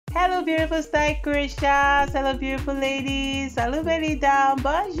Hello beautiful style creatures, hello beautiful ladies, hello belly down,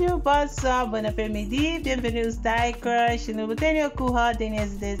 bonjour, bonsoir, bon après-midi, bienvenue au style crush, nous tenez au courant des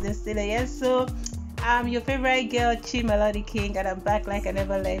still yes so I'm your favorite girl Chi Melody King and I'm back like I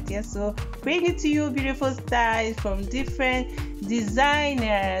never left. Yes, so bringing to you beautiful styles from different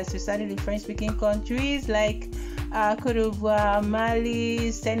designers, especially in French speaking countries like Cote d'Ivoire,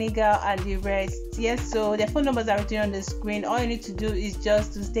 Mali, Senegal, and the rest. Yes, so their phone numbers are written on the screen. All you need to do is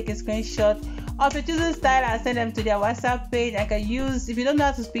just to take a screenshot of your chosen style and send them to their WhatsApp page. I can use, if you don't know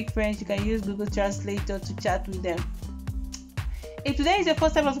how to speak French, you can use Google Translator to chat with them. If today is your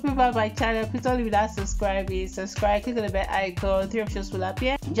first time stopping by my channel, please don't leave without subscribing. Subscribe, click on the bell icon, 3 options will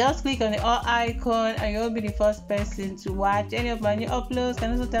appear. Just click on the all icon and you'll be the first person to watch any of my new uploads.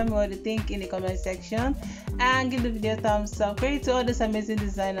 Can also tell me what you think in the comment section and give the video a thumbs up. Credit to all these amazing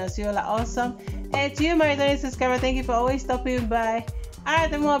designers, you all are awesome. And to you my returning subscriber, thank you for always stopping by.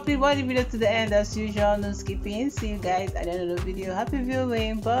 Alright, I'm gonna please watch the video to the end as usual, no skipping. See you guys at the end of the video. Happy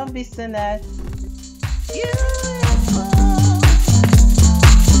viewing, bon visionnage.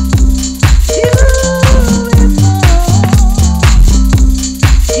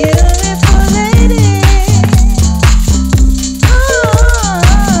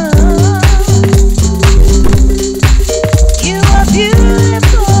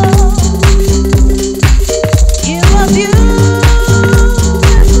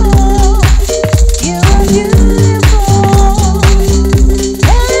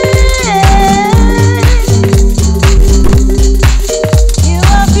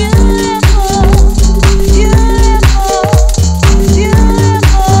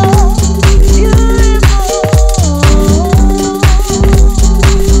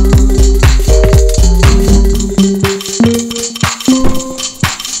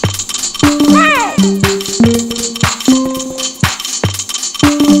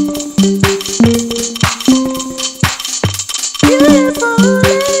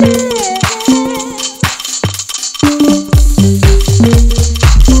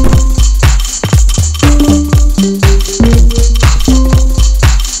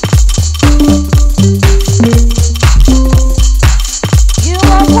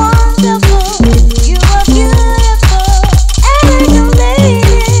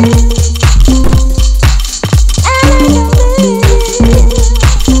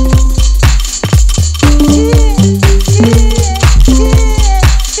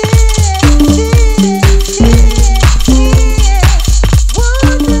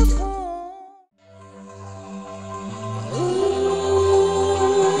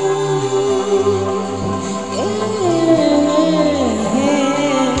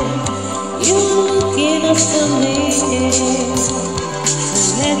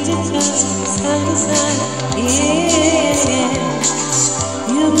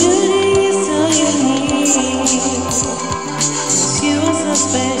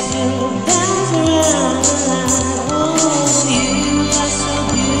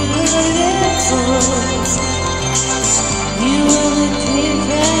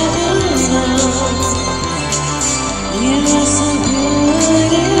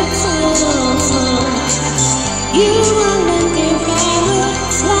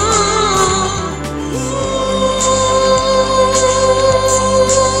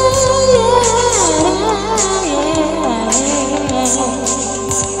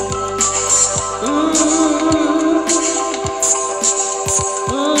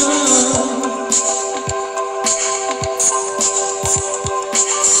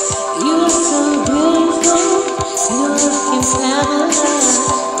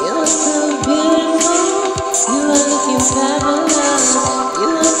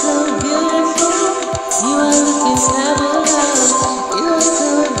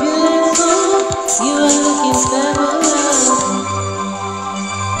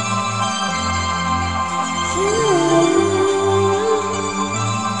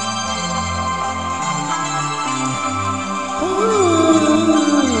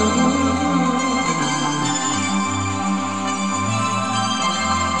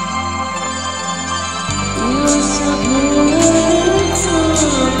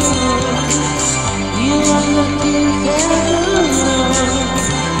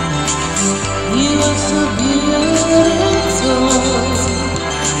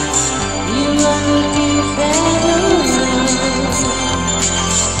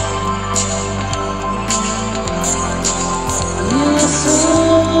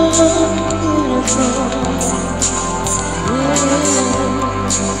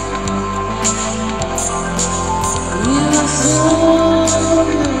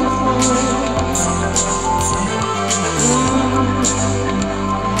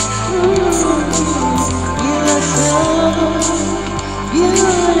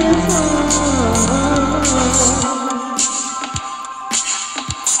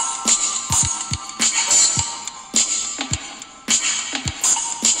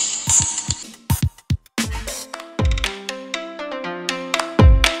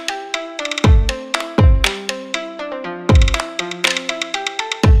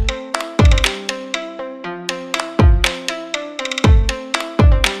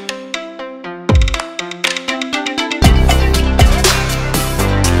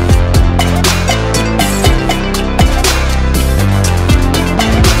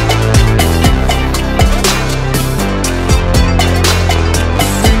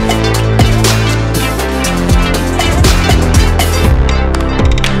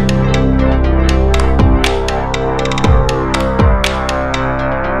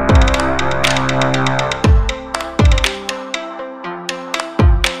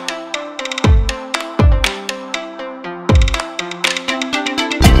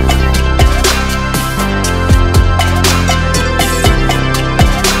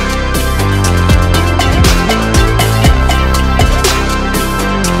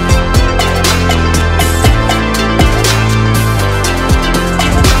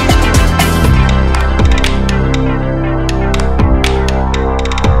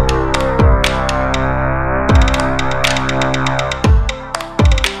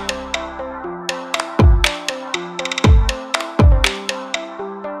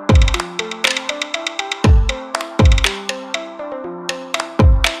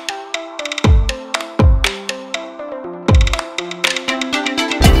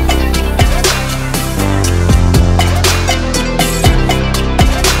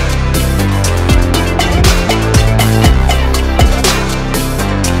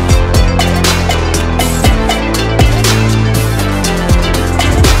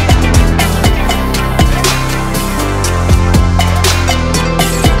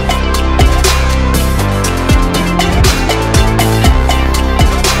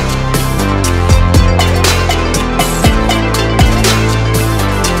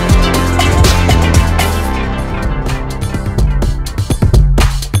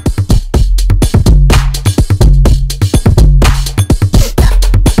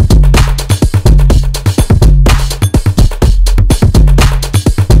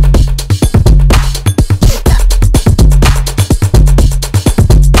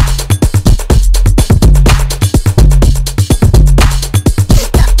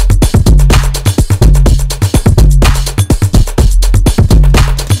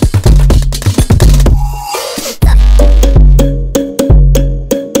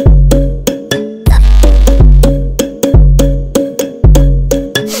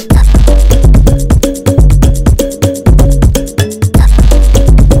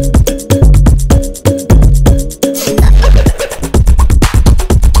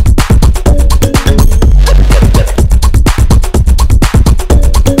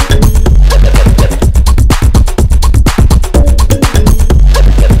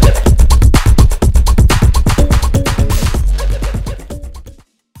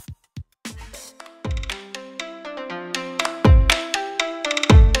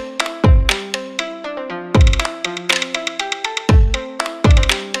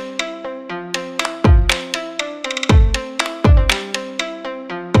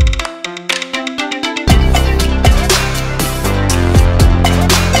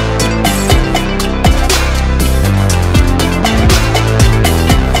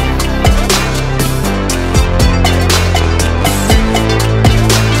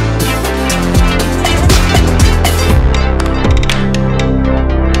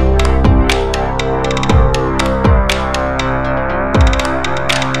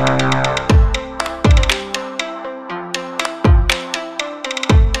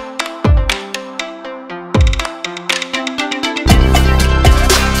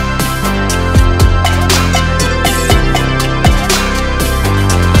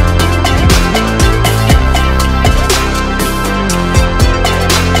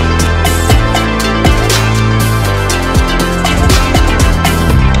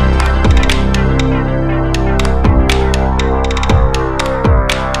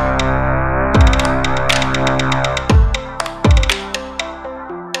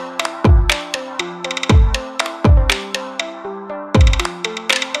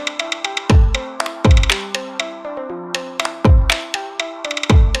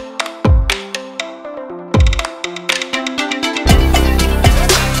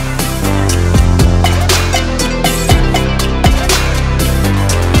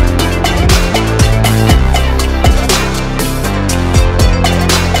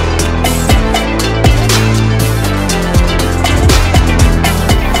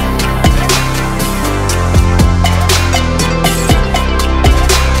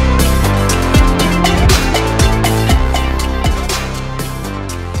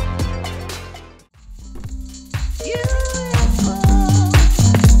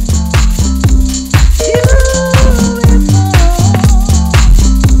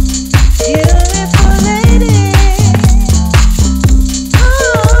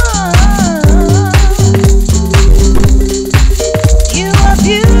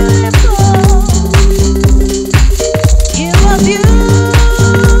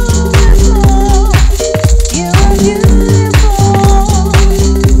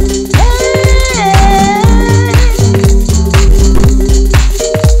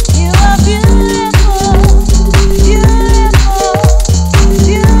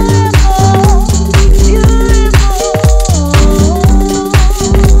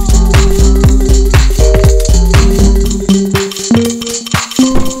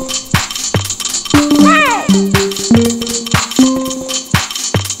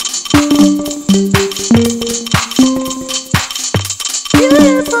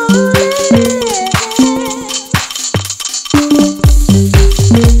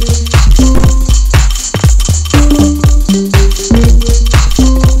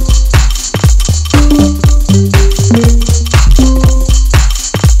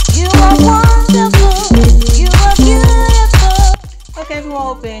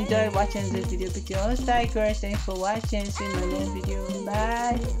 Hope you enjoyed watching this video with your own style girls. Thanks for watching. See you in my next video.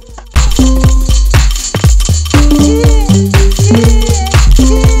 Bye.